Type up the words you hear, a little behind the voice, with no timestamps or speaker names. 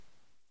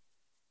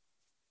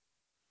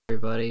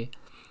Everybody,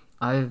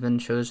 I've been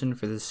chosen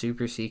for the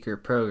super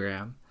secret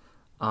program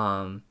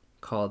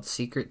called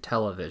Secret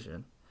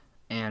Television,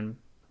 and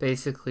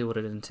basically what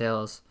it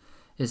entails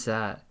is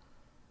that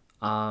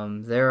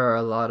there are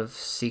a lot of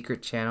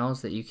secret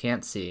channels that you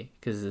can't see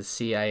because the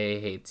CIA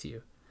hates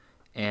you,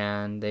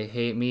 and they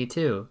hate me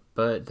too.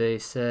 But they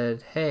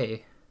said,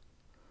 "Hey,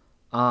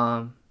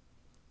 um,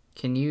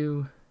 can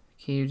you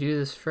do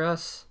this for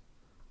us?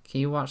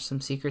 Can you watch some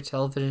secret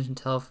television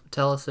and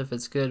tell us if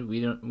it's good?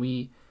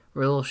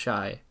 We're a little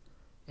shy,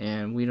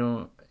 and we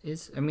don't.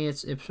 It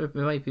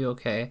might be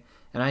okay."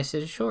 And I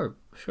said, sure,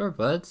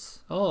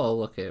 buds. I'll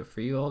look at it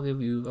for you. I'll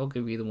give you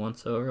the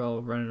once over.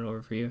 I'll run it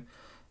over for you.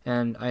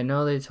 And I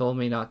know they told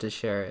me not to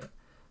share it,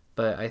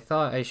 but I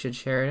thought I should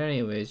share it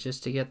anyways,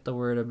 just to get the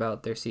word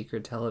about their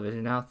secret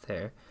television out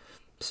there.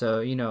 So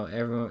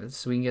everyone,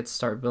 so we can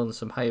start building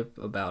some hype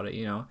about it.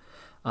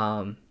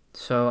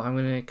 So I'm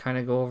gonna kind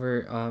of go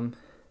over. I'm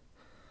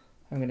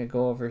gonna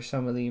go over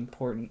some of the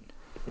important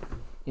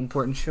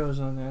shows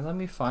on there. Let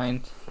me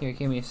find here.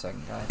 Give me a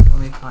second, guys. Let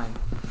me find.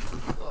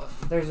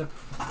 I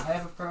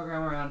have a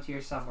program around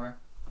here somewhere.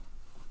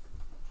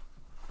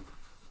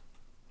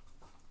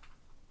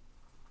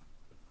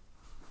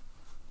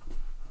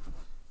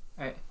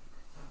 All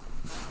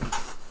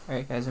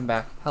right, guys. I'm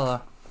back.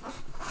 Hello.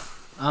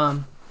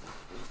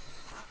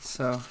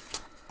 So.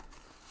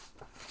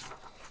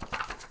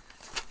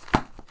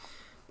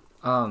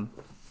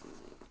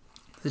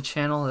 The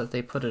channel that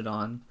they put it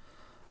on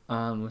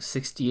was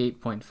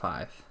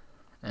 68.5,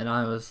 and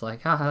I was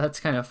like, that's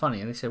kind of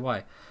funny. And they said,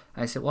 why?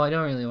 I said, well, I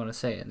don't really want to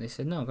say it. And they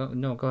said, no,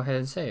 go ahead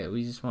and say it.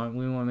 We want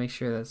to make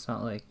sure that's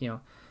not like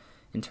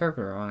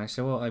interpreted wrong. I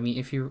said, well, I mean,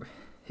 if you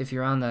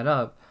round that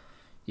up,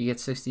 you get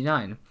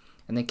 69,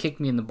 and they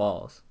kicked me in the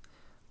balls,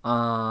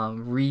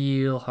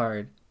 real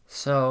hard.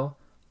 So,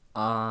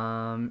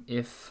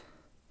 if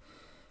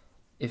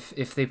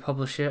they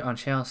publish it on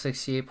channel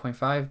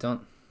 68.5,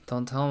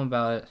 don't tell them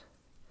about it.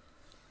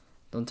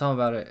 Don't tell him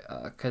about it,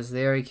 because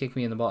they already kicked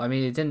me in the ball. I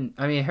mean,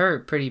 it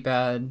hurt pretty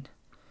bad.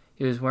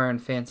 He was wearing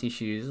fancy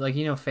shoes, like,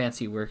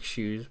 fancy work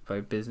shoes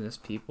by business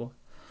people.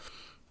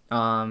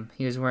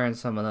 He was wearing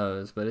some of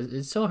those, but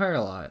it still hurt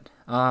a lot.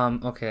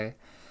 Okay.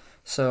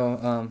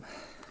 So,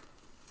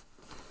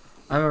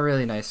 I'm a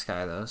really nice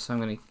guy, though, so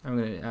I'm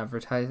gonna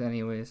advertise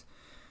anyways.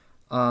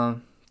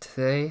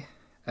 Today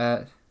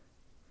at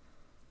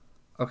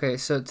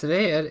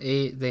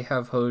 8, they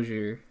have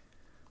Hoosier.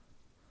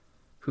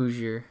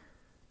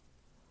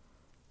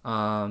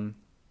 I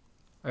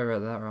read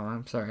that wrong.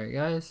 I'm sorry,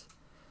 guys.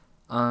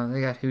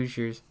 They got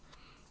Hoosiers,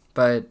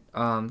 but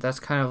that's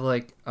kind of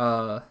like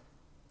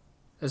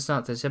it's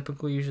not the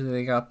typical. Usually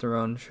they got their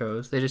own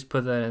shows. They just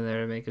put that in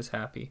there to make us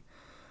happy.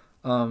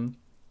 The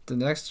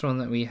next one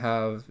that we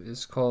have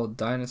is called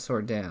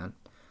Dinosaur Dan,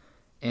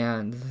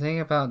 and the thing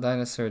about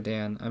Dinosaur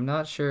Dan, I'm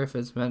not sure if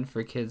it's meant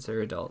for kids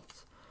or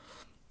adults.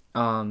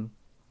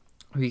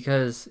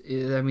 Because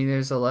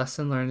there's a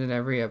lesson learned in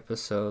every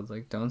episode,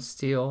 like don't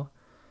steal.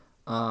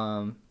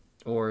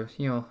 Or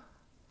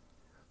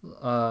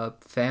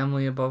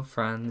family above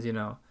friends,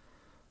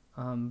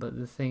 but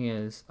the thing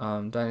is,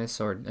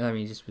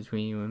 just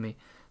between you and me,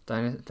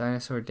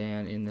 Dinosaur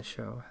Dan in the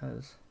show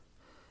has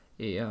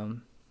a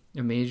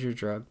major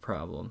drug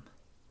problem.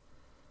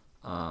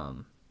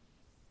 I'm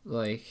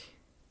not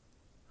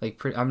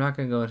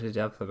gonna go into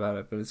depth about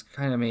it, but it's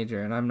kind of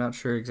major, and I'm not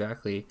sure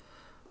exactly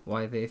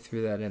why they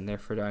threw that in there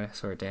for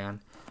Dinosaur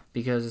Dan.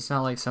 Because it's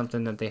not like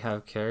something that they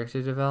have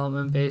character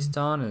development based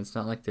on, and it's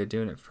not like they're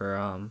doing it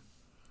for,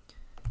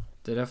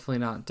 they're definitely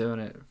not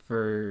doing it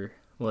for,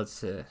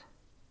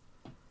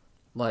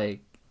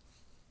 like,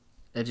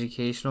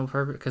 educational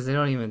purpose, because they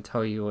don't even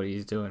tell you what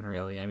he's doing,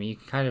 really. I mean, you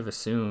can kind of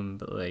assume,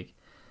 but, like,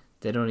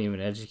 they don't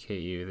even educate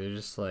you. They're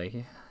just like,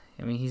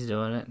 he's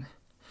doing it.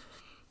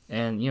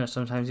 And,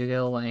 sometimes you get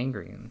a little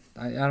angry, and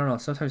I don't know,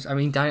 sometimes,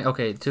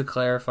 to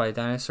clarify,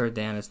 Dinosaur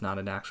Dan is not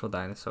an actual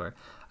dinosaur.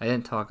 I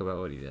didn't talk about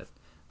what he did.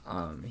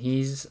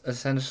 He's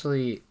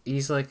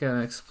like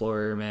an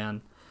explorer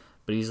man,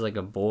 but he's like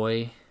a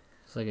boy.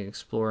 He's like an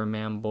explorer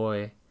man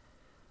boy.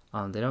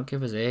 They don't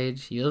give his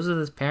age. He lives with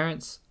his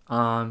parents.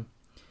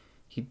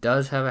 He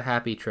does have a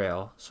happy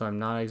trail, so I'm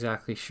not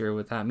exactly sure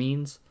what that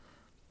means.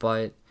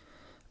 But,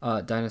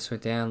 Dinosaur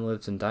Dan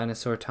lives in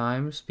dinosaur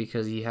times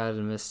because he had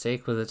a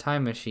mistake with a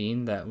time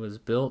machine that was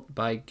built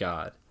by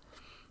God.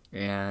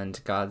 And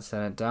God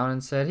sent it down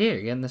and said, here,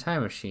 get in the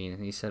time machine.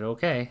 And he said,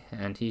 okay.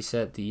 And he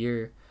set the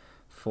year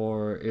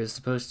it was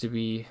supposed to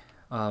be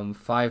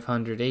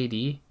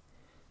 580,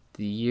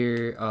 the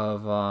year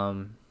of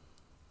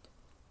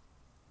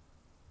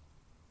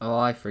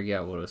I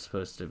forget what it was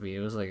supposed to be.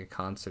 It was like a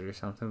concert or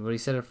something, but he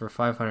set it for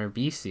 500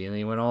 BC, and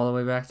he went all the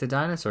way back to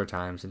dinosaur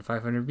times in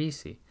 500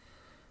 BC.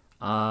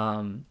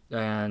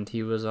 And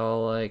he was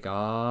all like,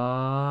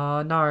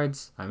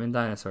 nards, I'm in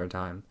dinosaur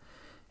time.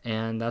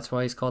 And that's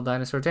why he's called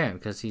Dinosaur Dan,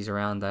 because he's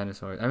around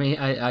dinosaurs.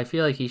 I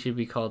feel like he should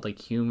be called like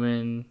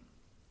Human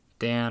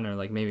Dan, or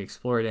like maybe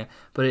Explorer Dan,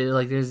 but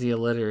there's the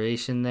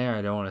alliteration there.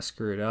 I don't want to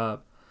screw it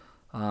up,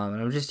 and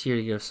I'm just here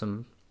to give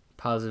some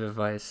positive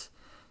advice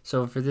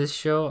So for this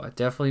show, I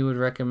definitely would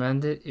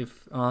recommend it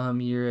if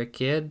you're a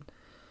kid,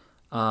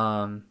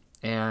 and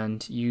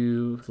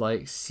you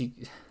like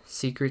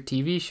secret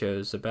TV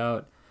shows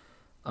about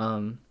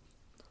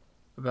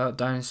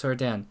Dinosaur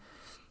Dan.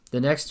 The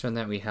next one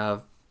that we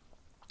have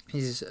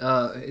is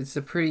it's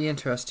a pretty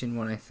interesting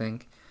one, I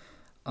think.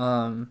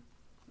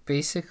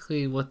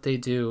 Basically what they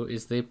do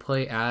is they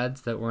play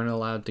ads that weren't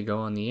allowed to go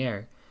on the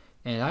air.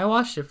 And I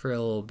watched it for a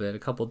little bit, a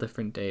couple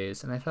different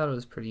days, and I thought it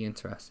was pretty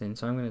interesting.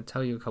 So I'm going to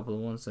tell you a couple of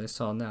ones that I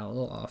saw now, a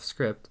little off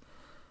script.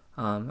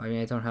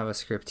 I don't have a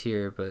script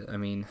here, but I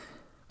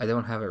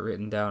don't have it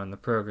written down in the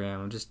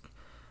program. I'm just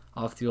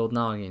off the old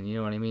noggin, you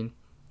know what I mean?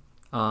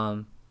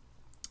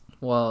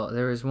 Well,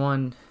 there was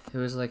one, it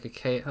was like a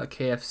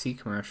KFC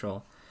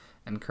commercial,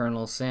 and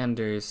Colonel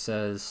Sanders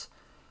says,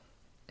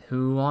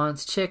 "Who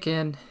wants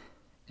chicken?"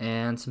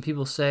 And some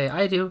people say,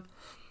 "I do."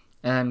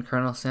 And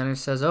Colonel Sanders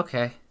says,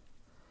 "Okay."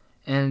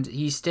 And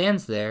he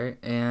stands there,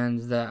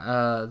 and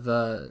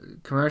the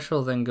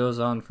commercial then goes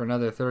on for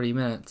another 30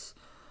 minutes,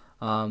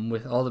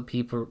 with all the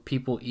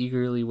people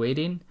eagerly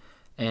waiting.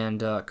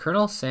 And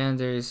Colonel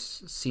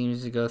Sanders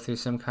seems to go through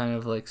some kind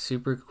of like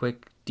super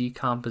quick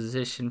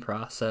decomposition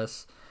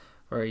process,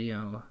 where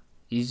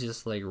he's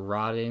just like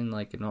rotting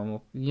like a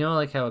normal,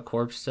 like how a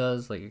corpse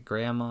does, like a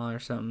grandma or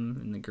something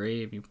in the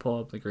grave. You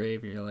pull up the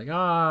grave, and you're like,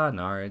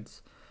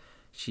 nards.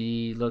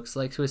 She looks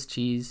like Swiss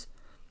cheese.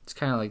 It's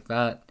kind of like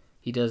that.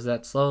 He does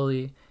that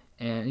slowly,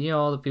 and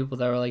all the people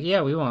that were like,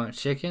 "Yeah, we want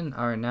chicken,"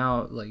 are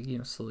now like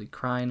slowly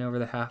crying over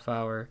the half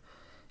hour,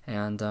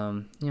 and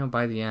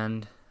by the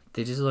end,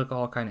 they just look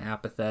all kind of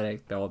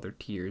apathetic. All their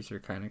tears are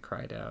kind of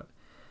cried out.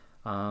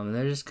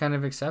 They're just kind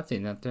of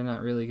accepting that they're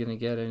not really gonna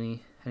get any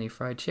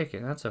fried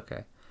chicken. That's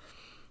okay.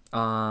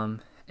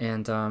 There's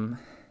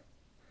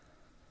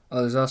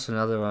also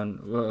another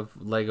one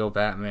of Lego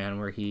Batman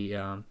where he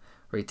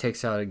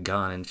takes out a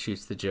gun and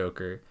shoots the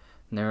Joker,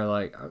 and they were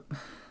like,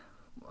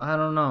 I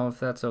don't know if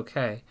that's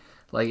okay.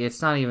 Like,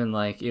 it's not even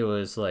like it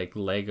was like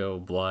Lego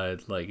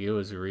blood. Like, it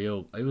was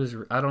real. I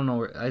don't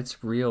know.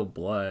 It's real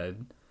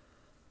blood.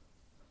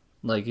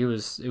 Like, it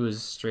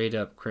was straight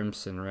up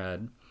crimson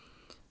red.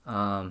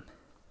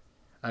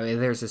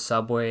 There's a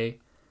Subway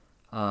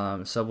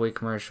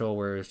commercial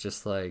where it's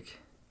just like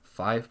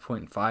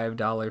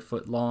 $5.5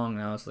 foot long.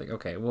 And I was like,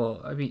 okay,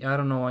 well, I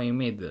don't know why you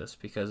made this,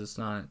 because it's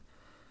not.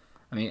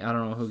 I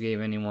don't know who gave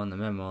anyone the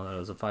memo that it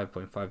was a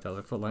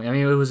 $5.5 foot long.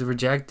 It was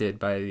rejected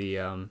by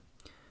the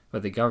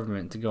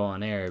government to go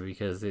on air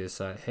because they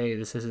decided, hey,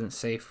 this isn't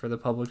safe for the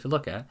public to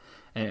look at.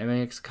 And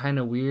it's kind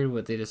of weird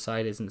what they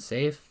decide isn't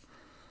safe.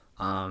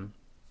 But I'm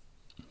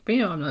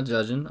not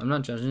judging.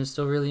 It's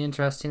still really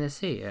interesting to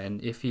see.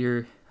 And if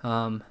you're,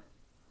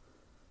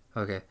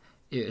 okay,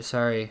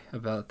 sorry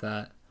about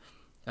that.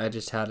 I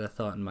just had a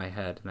thought in my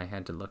head and I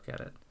had to look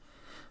at it.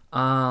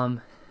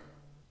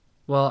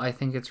 Well, I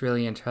think it's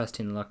really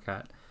interesting to look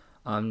at.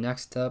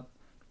 Next up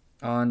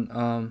on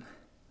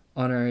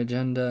our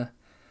agenda.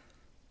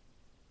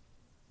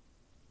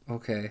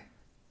 Okay,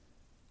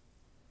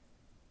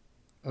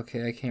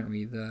 I can't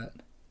read that.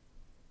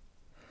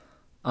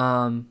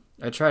 I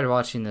tried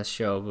watching this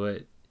show,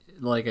 but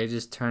like I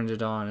just turned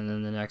it on, and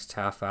then the next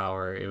half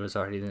hour it was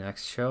already the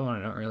next show, and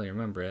I don't really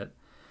remember it.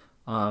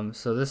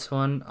 So this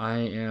one I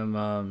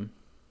am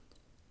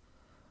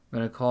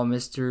gonna call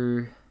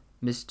Mr.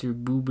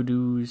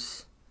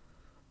 Boobadoo's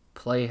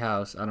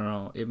Playhouse. I don't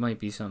know. It might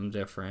be something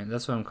different.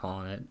 That's what I'm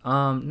calling it.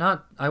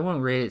 I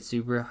wouldn't rate it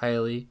super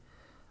highly.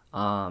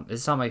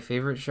 It's not my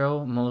favorite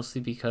show,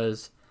 mostly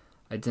because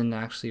I didn't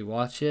actually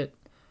watch it.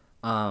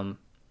 It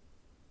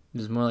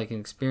was more like an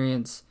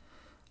experience.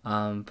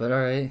 But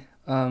alright.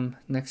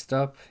 Next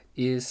up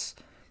is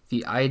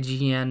the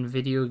IGN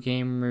video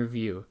game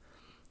review.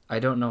 I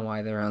don't know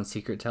why they're on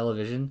secret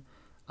television.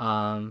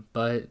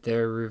 But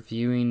they're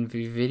reviewing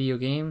video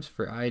games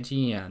for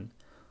IGN.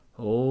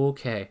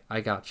 Okay,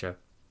 I gotcha.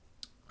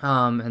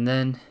 And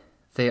then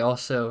they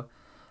also,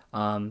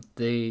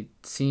 they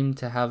seem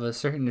to have a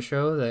certain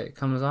show that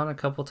comes on a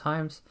couple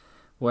times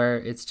where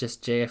it's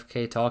just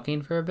JFK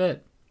talking for a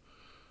bit.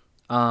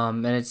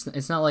 And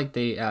it's not like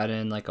they add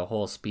in like a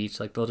whole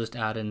speech. Like, they'll just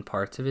add in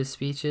parts of his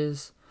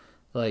speeches.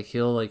 Like,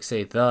 he'll like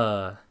say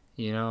and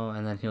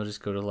then he'll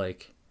just go to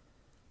like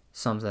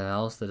something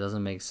else that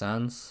doesn't make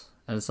sense.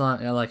 And it's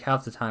not, like,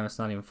 half the time it's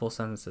not even full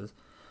sentences.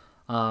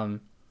 But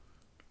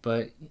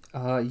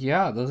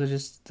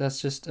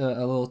that's just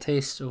a little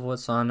taste of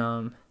what's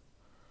on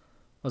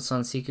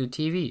Secret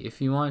TV. If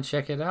you want to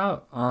check it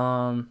out,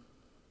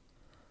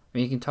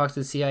 you can talk to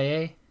the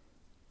CIA.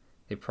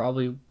 They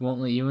probably won't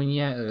let you in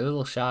yet. They're a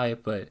little shy,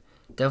 but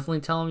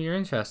definitely tell them you're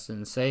interested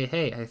and say,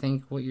 hey, I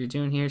think what you're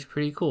doing here is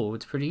pretty cool.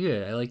 It's pretty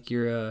good. I like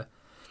your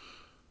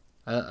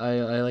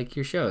I like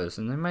your shows.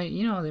 And they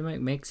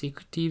might make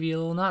Secret TV a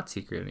little not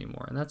secret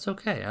anymore, and that's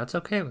okay. That's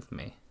okay with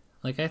me.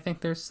 Like, I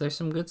think there's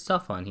some good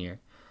stuff on here.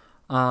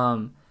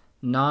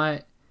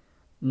 Not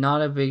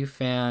a big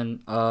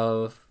fan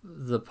of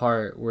the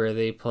part where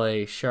they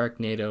play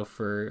Sharknado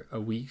for a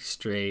week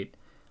straight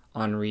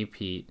on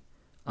repeat.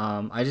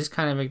 I just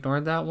kind of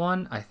ignored that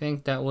one. I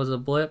think that was a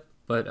blip,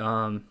 but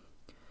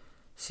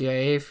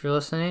CIA, if you're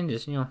listening,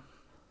 just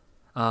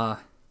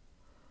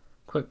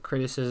quick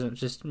criticism,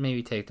 just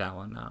maybe take that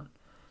one out.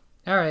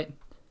 All right.